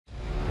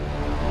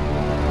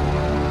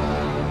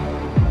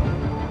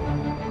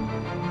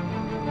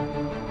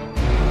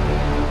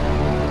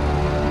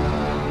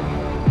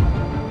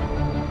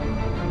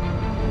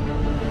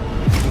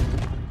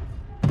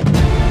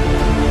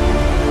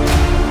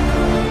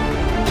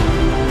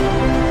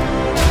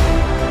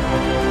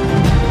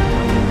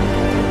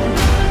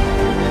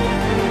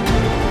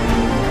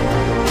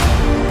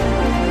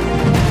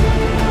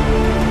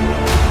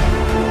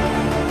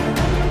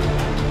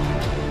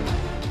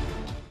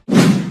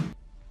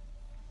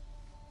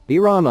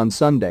Iran on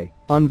Sunday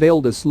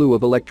unveiled a slew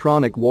of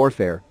electronic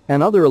warfare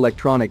and other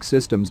electronic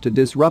systems to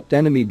disrupt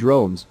enemy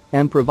drones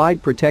and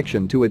provide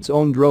protection to its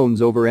own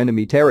drones over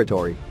enemy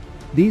territory.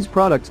 These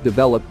products,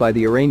 developed by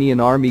the Iranian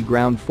Army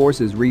Ground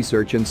Forces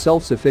Research and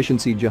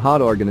Self-Sufficiency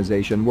Jihad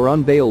organization, were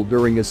unveiled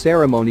during a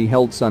ceremony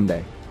held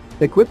Sunday.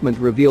 Equipment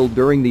revealed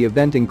during the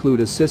event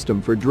include a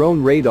system for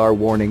drone radar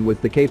warning with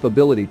the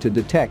capability to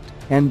detect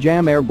and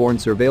jam airborne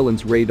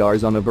surveillance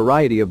radars on a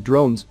variety of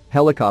drones,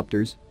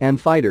 helicopters, and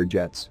fighter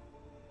jets.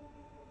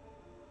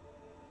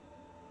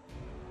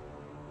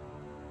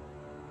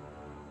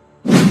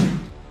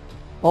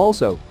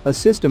 Also, a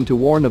system to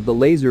warn of the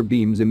laser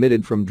beams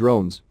emitted from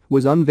drones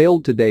was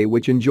unveiled today,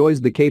 which enjoys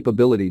the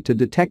capability to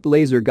detect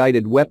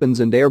laser-guided weapons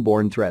and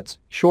airborne threats,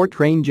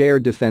 short-range air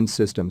defense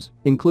systems,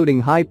 including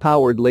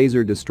high-powered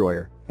laser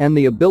destroyer, and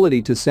the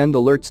ability to send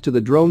alerts to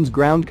the drone's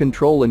ground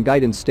control and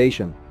guidance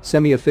station,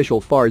 semi-official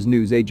Fars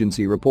news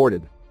agency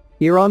reported.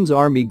 Iran's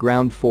Army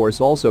Ground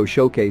Force also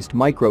showcased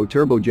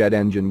micro-turbojet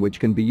engine, which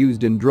can be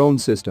used in drone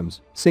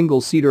systems,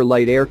 single-seater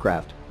light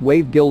aircraft,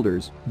 wave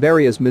gilders,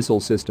 various missile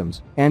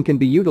systems, and can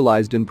be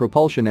utilized in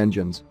propulsion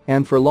engines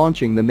and for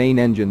launching the main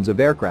engines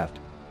of aircraft.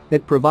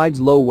 It provides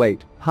low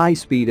weight, high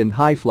speed and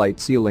high flight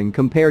ceiling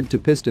compared to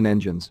piston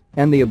engines,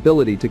 and the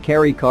ability to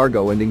carry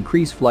cargo and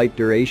increase flight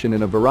duration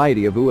in a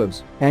variety of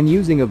UAVs and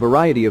using a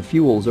variety of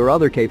fuels or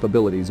other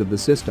capabilities of the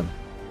system.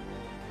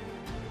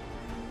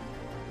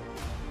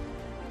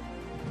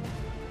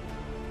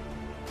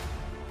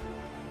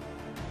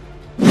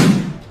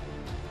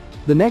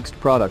 The next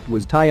product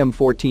was TIM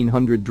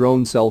 1400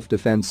 drone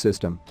self-defense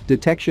system,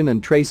 detection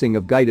and tracing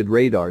of guided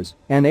radars,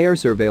 and air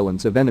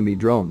surveillance of enemy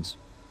drones.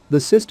 The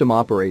system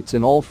operates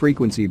in all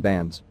frequency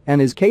bands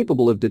and is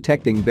capable of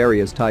detecting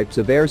various types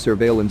of air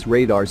surveillance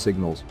radar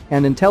signals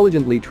and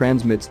intelligently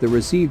transmits the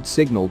received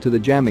signal to the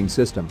jamming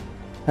system.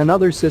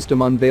 Another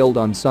system unveiled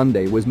on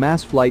Sunday was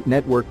Mass Flight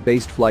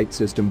Network-based flight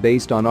system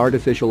based on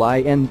artificial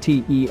intelligence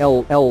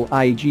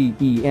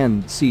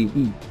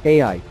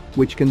AI,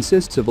 which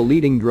consists of a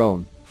leading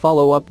drone,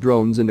 follow-up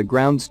drones and a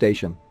ground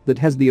station that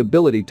has the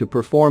ability to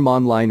perform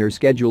online or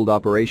scheduled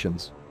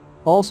operations.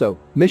 Also,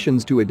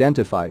 missions to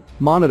identify,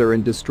 monitor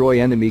and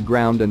destroy enemy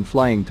ground and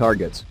flying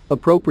targets,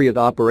 appropriate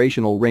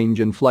operational range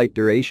and flight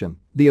duration,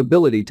 the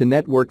ability to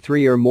network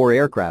 3 or more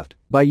aircraft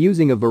by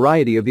using a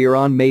variety of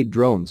Iran-made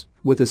drones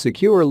with a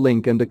secure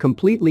link and a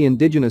completely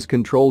indigenous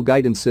control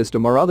guidance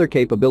system are other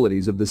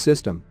capabilities of the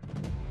system.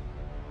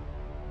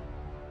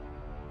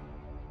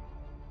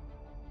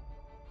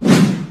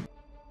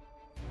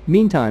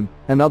 Meantime,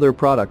 another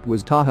product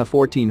was Taha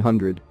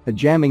 1400, a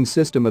jamming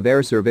system of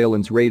air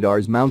surveillance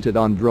radars mounted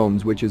on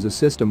drones, which is a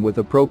system with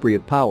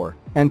appropriate power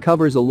and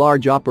covers a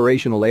large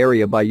operational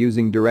area by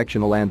using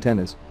directional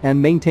antennas and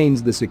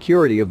maintains the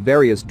security of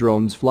various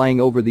drones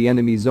flying over the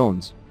enemy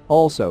zones.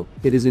 Also,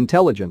 it is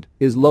intelligent,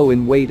 is low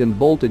in weight and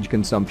voltage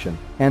consumption,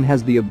 and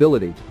has the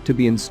ability to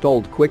be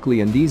installed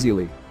quickly and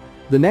easily.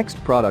 The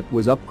next product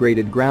was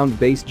upgraded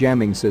ground-based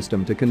jamming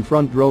system to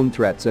confront drone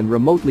threats and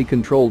remotely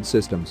controlled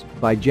systems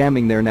by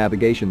jamming their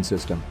navigation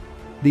system.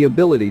 The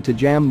ability to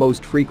jam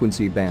most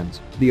frequency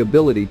bands, the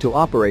ability to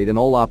operate in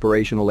all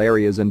operational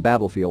areas and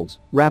battlefields,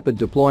 rapid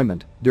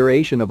deployment,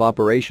 duration of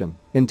operation,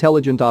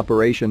 intelligent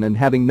operation and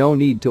having no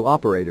need to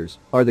operators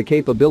are the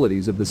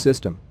capabilities of the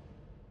system.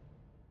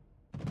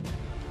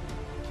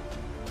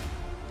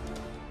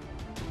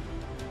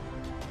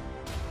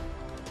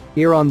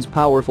 Iran's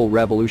powerful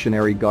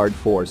Revolutionary Guard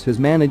Force has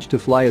managed to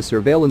fly a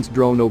surveillance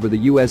drone over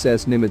the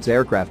USS Nimitz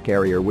aircraft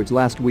carrier, which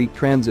last week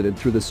transited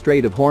through the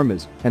Strait of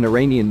Hormuz, an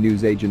Iranian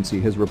news agency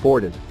has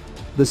reported.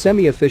 The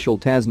semi-official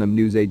Tasnim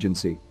news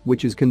agency,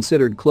 which is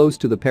considered close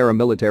to the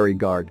paramilitary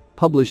guard,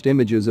 published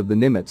images of the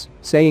Nimitz,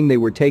 saying they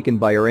were taken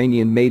by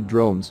Iranian-made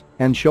drones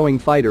and showing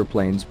fighter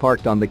planes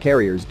parked on the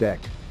carrier's deck.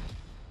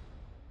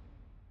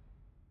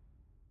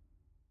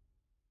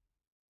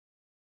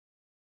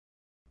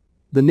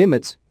 The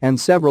Nimitz and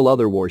several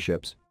other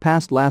warships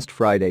passed last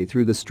Friday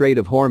through the Strait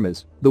of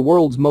Hormuz, the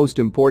world's most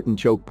important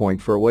choke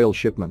point for oil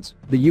shipments,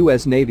 the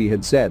U.S. Navy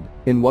had said,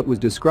 in what was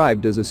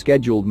described as a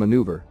scheduled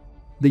maneuver.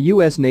 The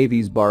U.S.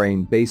 Navy's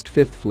Bahrain-based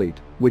Fifth Fleet,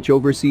 which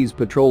oversees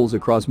patrols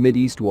across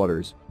Mid-East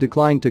waters,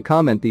 declined to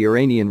comment the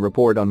Iranian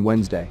report on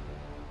Wednesday.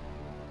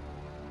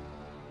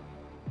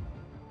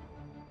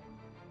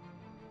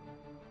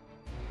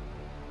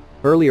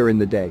 Earlier in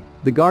the day,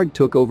 the Guard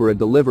took over a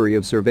delivery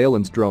of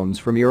surveillance drones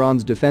from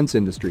Iran's defense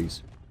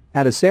industries.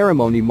 At a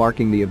ceremony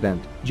marking the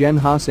event, Gen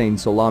Hossein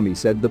Salami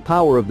said the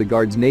power of the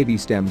Guard's Navy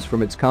stems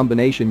from its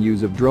combination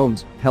use of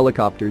drones,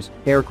 helicopters,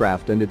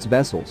 aircraft and its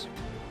vessels.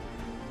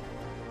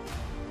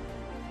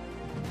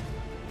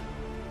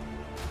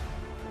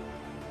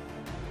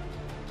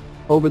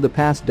 Over the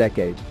past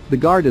decade, the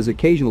Guard has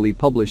occasionally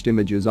published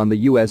images on the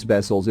U.S.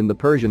 vessels in the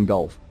Persian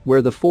Gulf,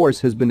 where the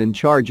force has been in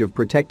charge of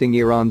protecting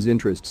Iran's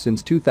interests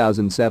since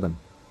 2007.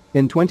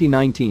 In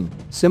 2019,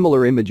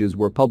 similar images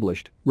were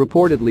published,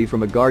 reportedly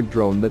from a Guard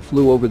drone that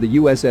flew over the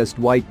USS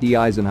Dwight D.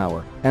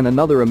 Eisenhower and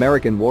another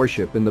American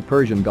warship in the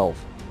Persian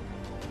Gulf.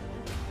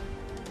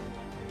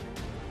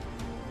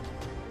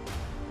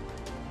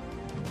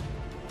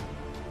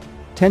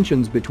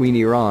 tensions between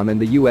Iran and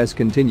the US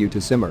continue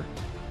to simmer.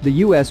 The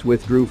US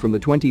withdrew from the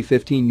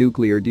 2015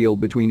 nuclear deal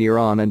between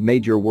Iran and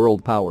major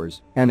world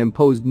powers and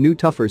imposed new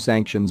tougher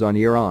sanctions on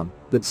Iran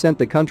that sent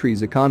the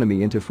country's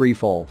economy into free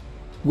fall.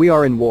 "We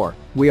are in war,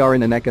 we are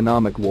in an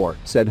economic war,"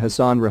 said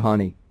Hassan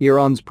Rouhani,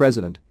 Iran's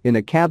president, in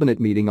a cabinet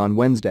meeting on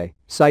Wednesday,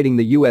 citing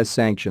the US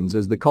sanctions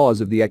as the cause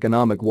of the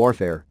economic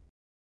warfare.